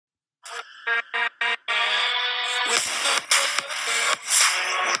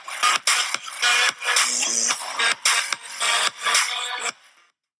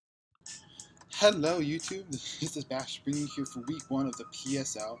Hello YouTube, this is Bash bringing you here for week 1 of the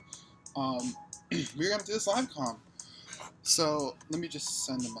PSL. We're going to do this live com. So, let me just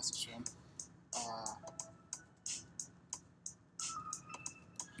send a message to him.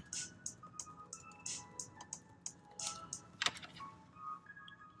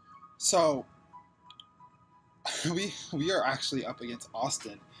 So, we are actually up against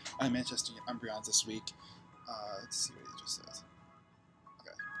Austin and Manchester Umbreons this week. Let's see what he just says.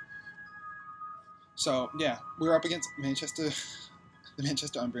 Okay. So, yeah, we're up against the Manchester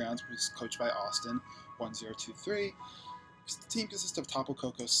Umbreons, which is coached by Austin, 1023. The team consists of Tapu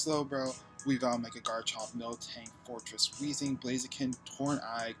Koko, Slowbro, Weavile, Mega Garchomp, Miltank, Fortress, Weezing, Blaziken, Torn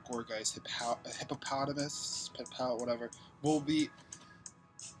Eye, Gourgeist, Hippopotamus, whatever, Volbeat,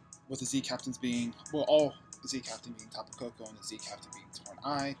 with the Z captains being, well, all the Z captain being Tapu Koko and the Z captain being Torn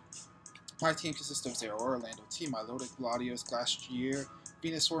Eye. My team consists of Zeraora, Orlando T, Milotic, Gladius, Glacier,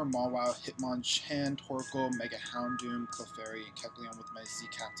 Venusaur, Mawile, Hitmonchan, Torkoal, Mega Houndoom, Clefairy, and Kepleon, with my Z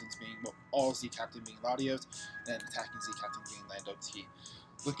captains being, well, all Z captain being Latios, and attacking Z captain being Lando T.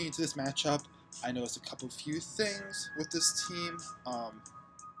 Looking into this matchup, I noticed a few things with this team.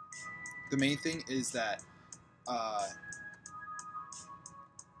 The main thing is that,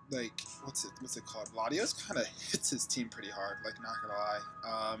 like, what's it called? Latios kind of hits his team pretty hard. Like, not gonna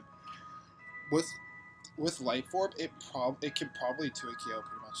lie. With Life Orb, it can probably 2-KO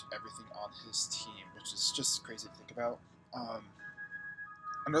pretty much everything on his team, which is just crazy to think about.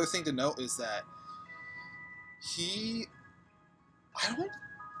 Another thing to note is that I don't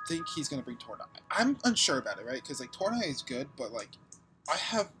think he's gonna bring Tornai. I'm unsure about it, right? Because like Tornai is good, but like I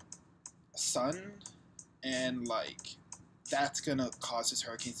have Sun, and like that's gonna cause his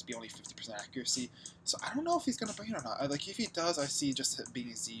Hurricanes to be only 50% accuracy. So I don't know if he's gonna bring it or not. Like if he does, I see just being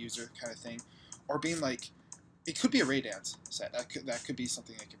a Z user kind of thing, or being like, it could be a Ray Dance set. That could be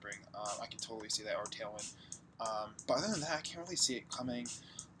something I could bring. I can totally see that, or Tailwind. But other than that, I can't really see it coming.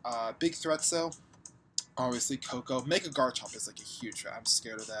 Big threats though. Obviously, Coco. Mega Garchomp is like a huge threat. I'm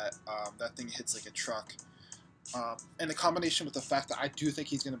scared of that. That thing hits like a truck. And the combination with the fact that I do think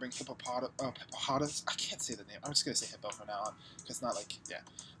he's going to bring Hippopotamus. I can't say the name. I'm just going to say Hippo from now on, because it's not like, yeah.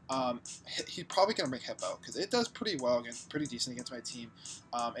 He's probably going to bring Hippo, because it does pretty well, pretty decent against my team.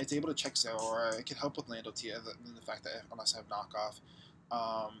 It's able to check Zeraora. It can help with Lando T, other than the fact that unless I have knockoff.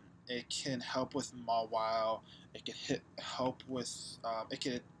 It can help with Mawile. It can help with, it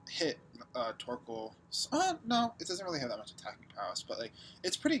can hit Torkoal. No, it doesn't really have that much attacking prowess, but like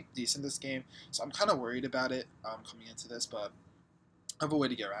it's pretty decent this game. So I'm kind of worried about it coming into this, but I have a way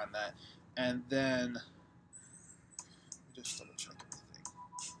to get around that. And then just double check everything.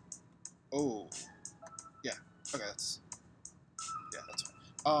 Oh, yeah. Okay, that's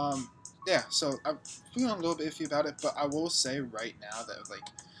fine. Yeah. So I'm feeling a little bit iffy about it, but I will say right now that like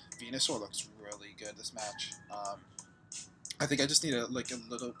Venusaur looks really good this match. I think I just need a little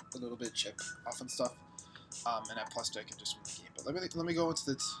bit of chip off and stuff, and at plus 2 I can just win the game. But let me go into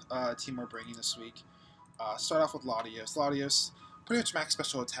the team we're bringing this week. Start off with Latios. Latios, pretty much max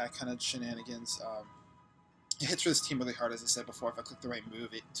special attack kind of shenanigans. It hits for this team really hard, as I said before. If I click the right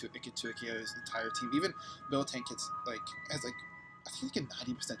move, it can 2-KO his entire team. Even Miltank has I think a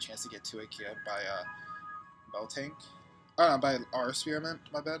 90% chance to get 2-KO by Miltank. By our Spearmint.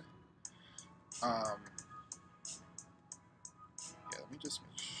 My bad. Yeah, let me just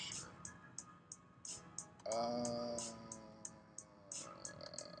make sure.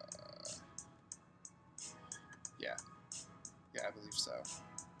 Yeah, I believe so.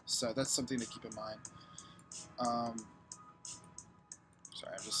 So that's something to keep in mind.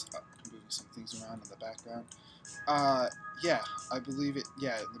 Sorry, I'm just moving some things around in the background. Yeah, I believe it.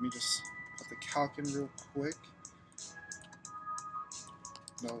 Yeah, let me just put the calc in real quick.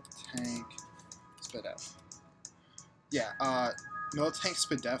 Miltank, Spidef. Yeah, Miltank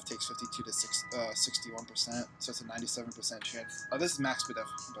Spidef takes 52 to 61%, so it's a 97% chance. This is max Spidef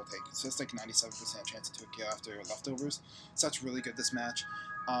Miltank, so it's like 97% chance to 2-KO after leftovers. So that's really good this match.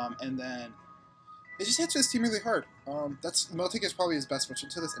 And then it just hits his team really hard. Miltank is probably his best switch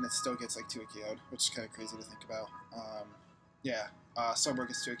into this, and it still gets like 2-KO'd, which is kind of crazy to think about. Yeah, Slowbro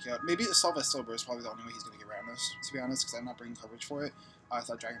gets 2-KO'd. Maybe the Solve as Slowbro is probably the only way he's going to get around this, to be honest, because I'm not bringing coverage for it. I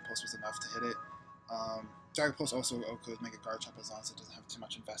thought Dragon Pulse was enough to hit it. Dragon Pulse also OHKOs Mega Garchomp as long as it doesn't have too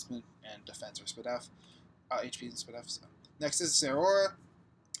much investment and defense or Spidef, HP and Spidef. So. Next is Zeraora,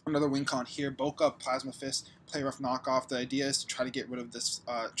 another win con here. Bulk up, Plasma Fist, play rough knockoff. The idea is to try to get rid of this,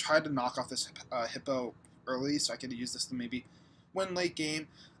 try to knock off this Hippo early, so I can use this to maybe win late game.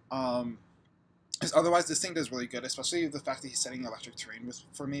 Because otherwise, this thing does really good, especially the fact that he's setting electric terrain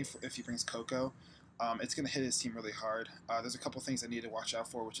for me. If he brings Coco, it's going to hit his team really hard. There's a couple things I need to watch out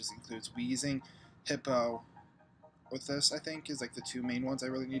for, which includes Wheezing, Hippo, with this, I think, is like the two main ones I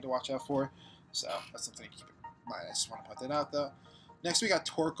really need to watch out for. So that's something to keep in mind. I just want to put that out, though. Next, we got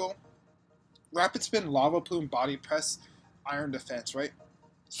Torkoal. Rapid Spin, Lava Plume, Body Press, Iron Defense, right?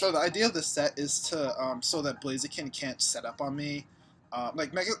 So the idea of the set is to so that Blaziken can't set up on me.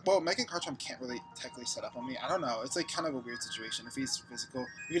 Mega Garchomp can't really technically set up on me. I don't know. It's like kind of a weird situation. If he's physical,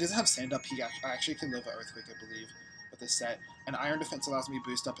 if he doesn't have stand up, he actually can live an Earthquake, I believe, with this set. And Iron Defense allows me to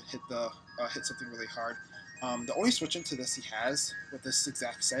boost up and hit something really hard. The only switch into this he has with this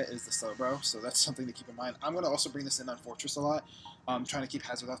exact set is the Slowbro, so that's something to keep in mind. I'm going to also bring this in on Fortress a lot, trying to keep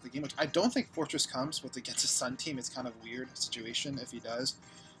Hazard off the game, which I don't think Fortress comes with against a Sun team. It's kind of a weird situation if he does.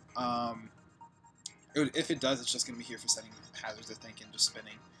 If it does, it's just going to be here for setting hazards, I think, and just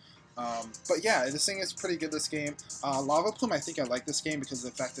spinning. But yeah, this thing is pretty good this game. Lava Plume, I think I like this game because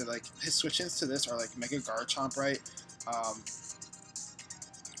of the fact that like his switch-ins to this are like Mega Garchomp, right?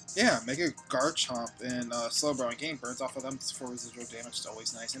 Yeah, Mega Garchomp and Slowbro, and getting burns off of them for residual damage is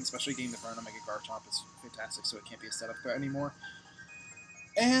always nice, and especially getting the burn on Mega Garchomp is fantastic, so it can't be a setup threat anymore.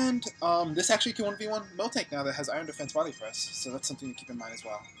 And this actually can 1v1 Miltank now that has Iron Defense Body Press, so that's something to keep in mind as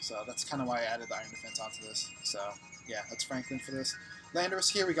well. So that's kind of why I added the Iron Defense onto this. So yeah, that's Franklin for this.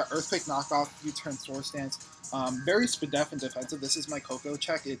 Landorus here, we got Earthquake Knockoff, U-Turn Sword Stance. Very Spadef and defensive. This is my Coco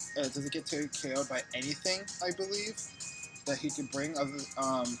check. It doesn't get KO'd by anything, I believe, that he could bring other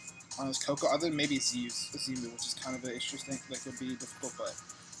on his Coco, other than maybe Zimu, which is kind of an interesting, like would be difficult, but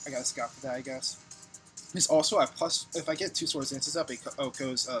I got a scout for that, I guess. He's also at plus, if I get 2 Sword Stances up, it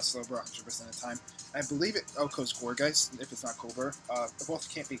Oko's Slowbro 100% of the time. I believe it Oko's Gourgeist, if it's not Cobra. Both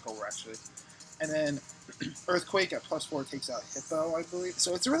can't be Cobra, actually. And then Earthquake at +4 takes out Hippo, I believe.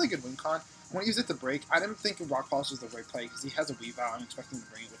 So it's a really good win con. I want to use it to break. I didn't think Rock Polish was the right play because he has a Weavile. I'm expecting to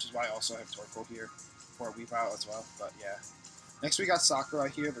bring it, which is why I also have Torkoal here for a Weavile as well. But yeah. Next we got Sakura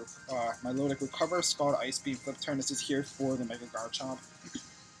here. My Lodic Recover, Scald, Ice Beam, Flip Turn. This is here for the Mega Garchomp.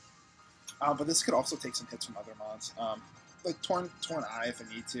 But this could also take some hits from other mons. Like Torn Eye if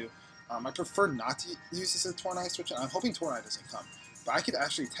I need to. I prefer not to use this as a Torn Eye switch, and I'm hoping Torn Eye doesn't come. But I could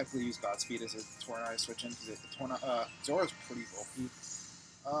actually technically use Godspeed as a Torn Eye switch in, because Zora's pretty bulky.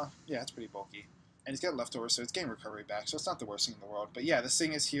 Yeah, it's pretty bulky. And he's got leftovers, so it's getting recovery back, so it's not the worst thing in the world. But yeah, this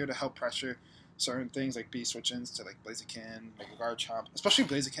thing is here to help pressure certain things like B switch-ins to like Blaziken, Mega Garchomp, especially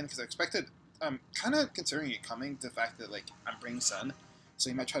Blaziken, because I expected, I'm kind of considering it coming, the fact that like I'm bringing Sun, so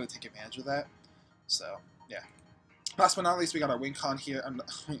you might try to take advantage of that. So yeah. Last but not least, we got our Wing Con here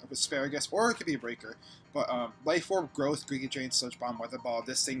with Asparagus, or it could be a Breaker. But Life Orb, Growth, Greedy Drain, Sludge Bomb, Weather Ball,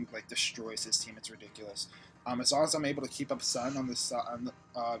 this thing like destroys his team. It's ridiculous. As long as I'm able to keep up Sun on this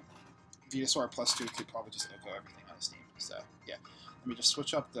Venusaur +2 could probably just Oko everything on his team. So yeah, let me just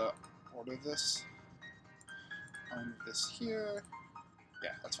switch up the order of this. I'll move this here.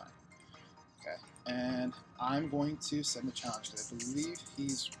 Yeah, that's fine. Okay, and I'm going to send the challenge because I believe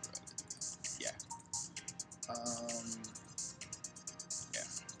he's ready. Yeah. Yeah.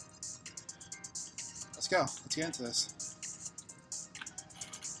 Let's go. Let's get into this.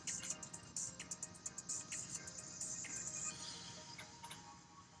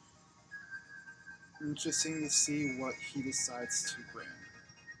 Interesting to see what he decides to bring,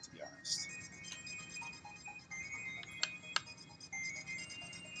 to be honest.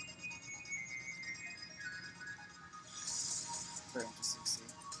 Very interesting to see.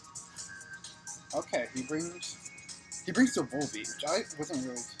 Okay, he brings the Volbeat, which I wasn't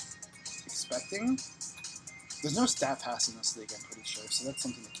really expecting. There's no stat pass in this league, I'm pretty sure, so that's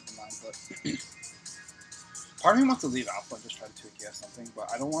something to keep in mind. But part of me wants to leave Alpha and just try to 2KF something,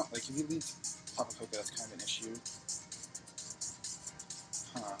 but I don't want, like, if he leaves Papa Coco, that's kind of an issue.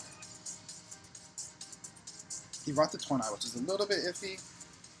 Huh. He brought the Tornai, which is a little bit iffy.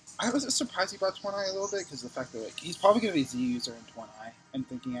 I was surprised he brought Tornai a little bit because of the fact that like he's probably going to be Z user in Tornai, I'm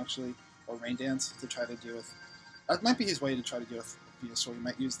thinking actually, or Rain Dance to try to deal with. That might be his way to try to deal with Venusaur. He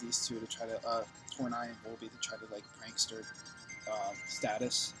might use these two to try to Tornai and Volbeat to try to like prankster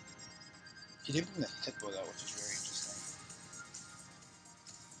status. He didn't bring the Hippo though, which is very interesting.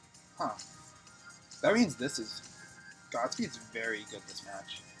 Huh. That means this is Godspeed's very good this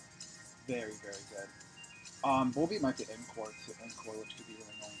match. Very, very good. Volbeat might get Encore, which could be really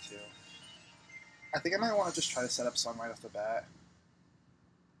annoying too. I think I might want to just try to set up Sun right off the bat.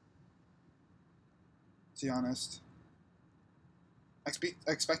 To be honest. I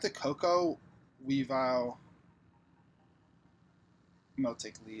expect a Coco, Weavile,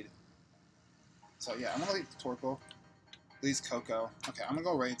 Miltank lead. So yeah, I'm going to leave the Torkoal. Leads Coco. Okay, I'm gonna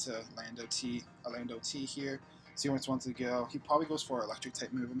go right into Lando T here. See where it's wants to go. He probably goes for electric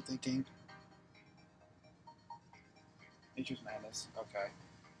type move, I'm thinking. Nature's Madness. Okay.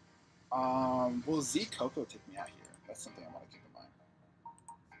 Will Z Coco take me out here? That's something I want to keep in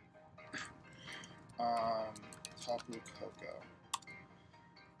mind. Tapu Coco.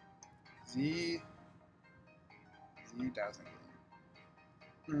 Z Dazzling.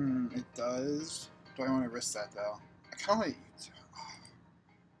 It does. Do I want to risk that though? I kind of like.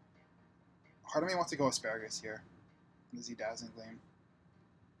 Part of me wants to go Asparagus here. The Z Dazzling Gleam.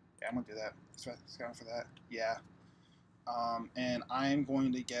 Yeah, I'm gonna do that. Scout for that. Yeah. And I'm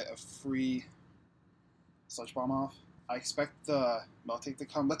going to get a free Sludge Bomb off. I expect the Meltake to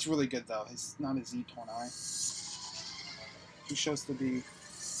come. That's really good though. He's not a Z Tornai. He shows to be.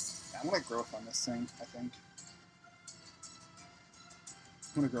 Yeah, I'm gonna Growth on this thing, I think.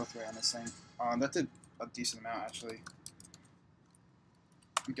 I'm gonna Growth Ray on this thing. That did a decent amount actually.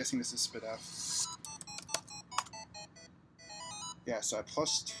 I'm guessing this is Spit F. Yeah, so at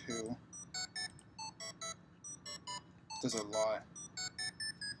 +2 does a lot.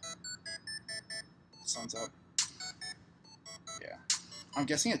 Sun's up. Yeah. I'm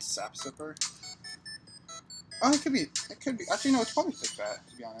guessing it's Sap Sipper. Oh, it could be. It could be. Actually, no, it's probably Thick Fat,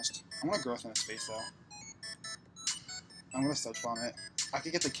 to be honest. I'm gonna Growth in his face though. I'm gonna Sludge Bomb it. I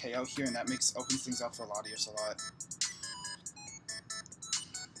could get the K out here, and that opens things up for Latios a lot.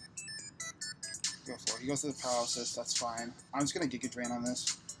 Go for it. He goes to the Paralysis. That's fine. I'm just gonna Giga Drain on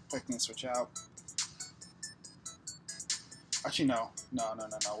this. Expecting to switch out. Actually, no. No.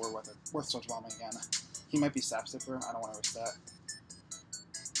 We're worth it. Worth Sludge Bombing again. He might be Sap Sipper. I don't want to risk that.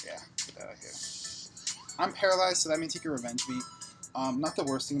 Yeah, get that out here. I'm paralyzed, so that means he can Revenge Beat. Not the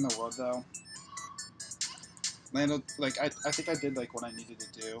worst thing in the world, though. Lando, like, I think I did, like, what I needed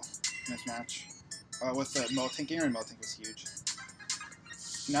to do in this match. With the Meltanking, and Meltank was huge.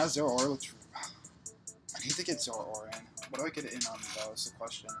 Now Zero Aura looks... I need to get Zero Aura in. What do I get it in on, though, is the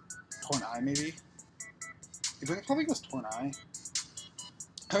question. Torn Eye, maybe? It probably goes Torn Eye.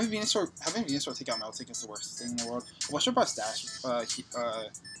 Having Venusaur take out Meltank is the worst thing in the world. I wish I brought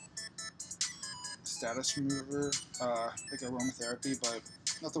Status Remover, like Aromatherapy, but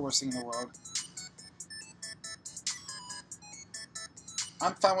not the worst thing in the world.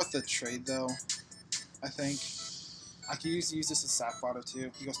 I'm fine with the trade, though, I think. I could use this as Sap Fodder,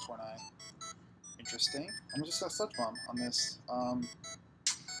 too. He goes Torn Eye. Interesting. I'm just gonna Sludge Bomb on this.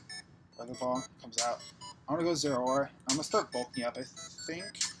 Weather Ball comes out. I'm gonna go Zero Aura. I'm gonna start bulking up, I think.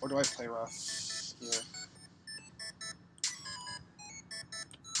 Or do I play rough here?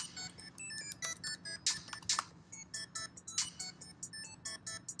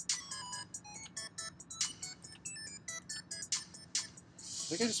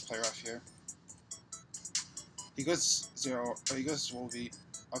 I think I just play rough here. He goes Zero. Oh, he goes Volbeat.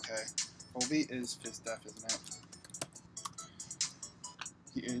 Okay. Volbeat is Fizz Def, isn't it?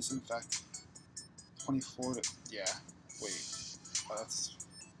 He is, in fact, 24 to... Yeah. Wait. Oh, that's...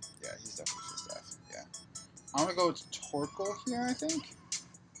 Yeah, he's definitely Fizz Def. Yeah. I'm gonna go with Torkoal here, I think.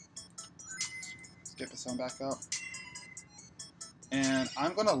 Get the sun back up. And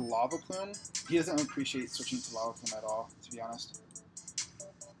I'm gonna Lava Plume. He doesn't appreciate switching to Lava Plume at all, to be honest.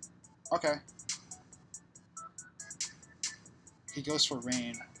 Okay. He goes for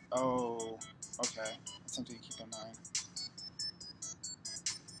Rain. Oh, okay. That's something to keep in mind.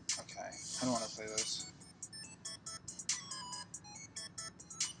 Okay. I don't want to play this.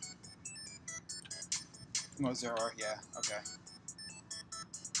 No, Zero R, yeah, okay.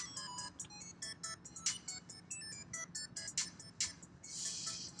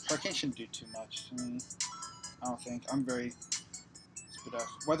 Hurricane shouldn't do too much to me. I don't think. I'm very Spit F.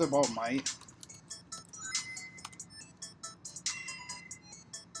 Weather Ball might.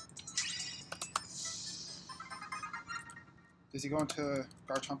 Does he go into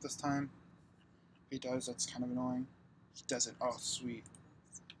Garchomp this time? If he does, that's kind of annoying. He doesn't. Oh, sweet.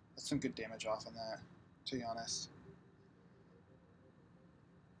 That's some good damage off on that, to be honest.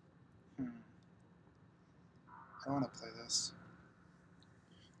 I don't want to play this.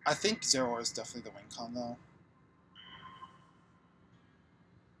 I think Zero is definitely the win con, though.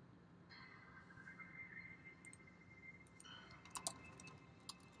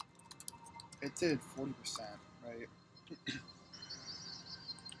 It did 40%, right?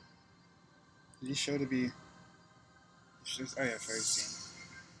 Did he show to be... Oh yeah, Fairy Scene.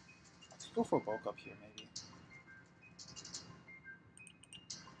 I could go for a bulk up here, maybe.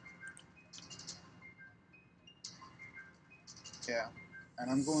 Yeah.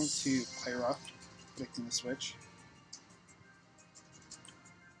 And I'm going to play rough, predicting the switch.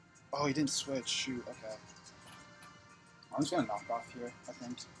 Oh, he didn't switch. Shoot, okay. I'm just gonna knock off here, I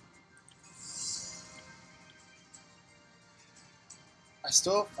think. I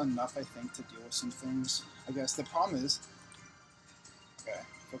still have enough, I think, to deal with some things. I guess the problem is, okay,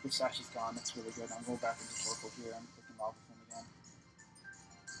 Focus Sash is gone. That's really good. I'm going back into Torkoal here. I'm clicking Lava Flame again.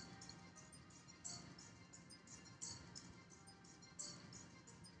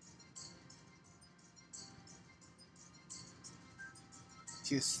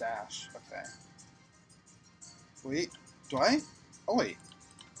 Use Sash. Okay. Wait, do I? Oh wait.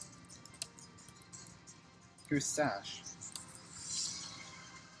 Here's Sash.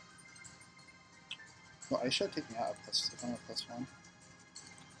 Well, I should have taken out a plus if I'm a +1.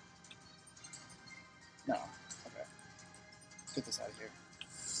 No. Okay. Get this out of here.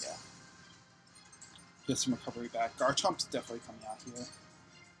 Yeah. Get some recovery back. Garchomp's definitely coming out here.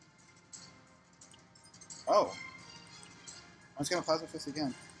 Oh. I'm just gonna Plasma Fist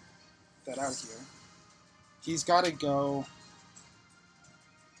again. Get that out of here. He's gotta go.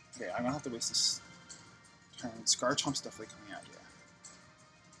 Okay, I'm gonna have to waste this turn. Garchomp's definitely coming out here.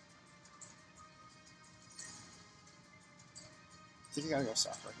 I think I gotta go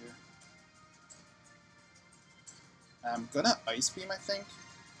soft right here. I'm gonna Ice Beam, I think.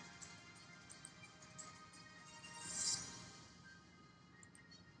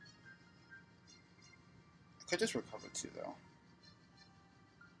 I could just recover too, though.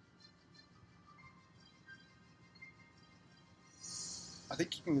 I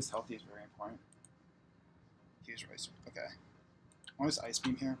think keeping this healthy is very important. Use Ice Beam. Okay. I want to Ice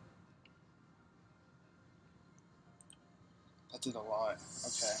Beam here. That did a lot.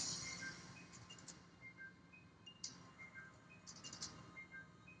 Okay.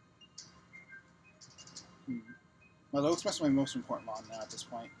 My Low Smash is my most important mon now at this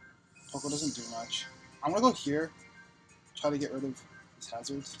point. Poco doesn't do much. I'm gonna go here. Try to get rid of his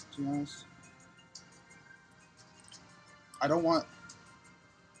hazards, to be honest. I don't want...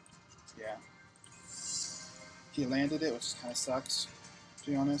 Yeah. He landed it, which kind of sucks, to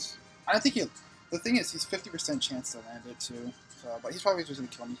be honest. I don't think he... The thing is, he's 50% chance to land it, too. So, but he's probably just gonna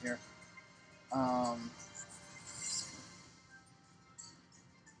kill me here.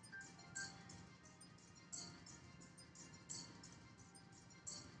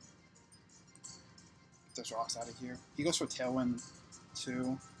 Get those rocks out of here. He goes for Tailwind,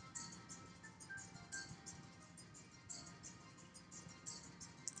 too.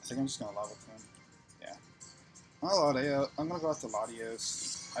 I think I'm just gonna Lava Flame. Yeah. I'm gonna go out to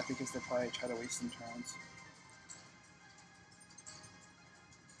Latios. I think it's they probably try to waste some turns.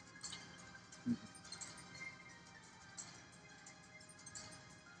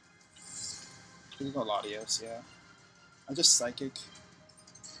 We can go Latios, yeah. I'm just Psychic.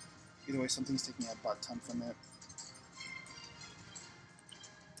 Either way, something's taking a butt ton from it.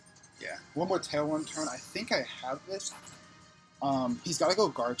 Yeah. One more Tailwind turn. I think I have this. He's got to go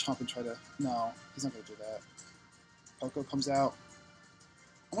Garchomp and try to... No, he's not going to do that. Poco comes out.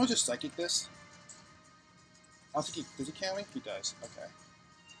 I'm going to just Psychic this. I don't think he... Does he can me? He does. Okay.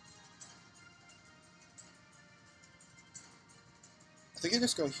 I think I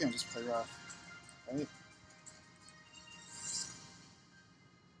just go here and just play rough. Right?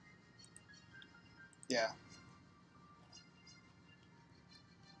 Yeah.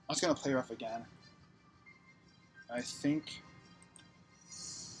 I'm just going to play rough again. I think...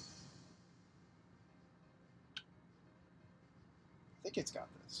 I think it's got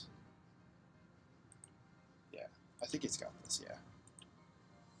this. Yeah, I think it's got this, yeah.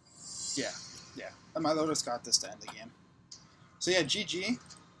 Yeah. And my Lotus got this to end the game. So yeah, GG.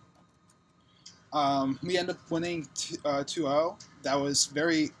 We end up winning 2-0. That was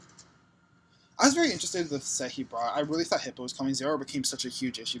very... I was very interested in the set he brought. I really thought Hippo was coming. Zero became such a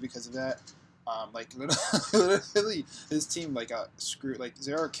huge issue because of that. Like, literally, his team, like, got screwed. Like,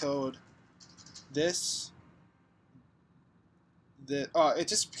 Zero killed this... it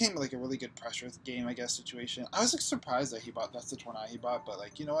just became like a really good pressure game, I guess, situation. I was like surprised that he bought that's the Tornado he bought, but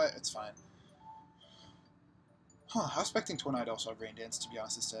like, you know what, it's fine. Huh, I was expecting Tornado to also have Rain Dance, to be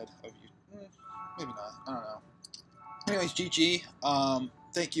honest, instead of you. Maybe not. I don't know. Anyways, GG.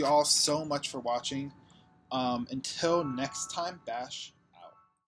 Thank you all so much for watching. Until next time, Bash.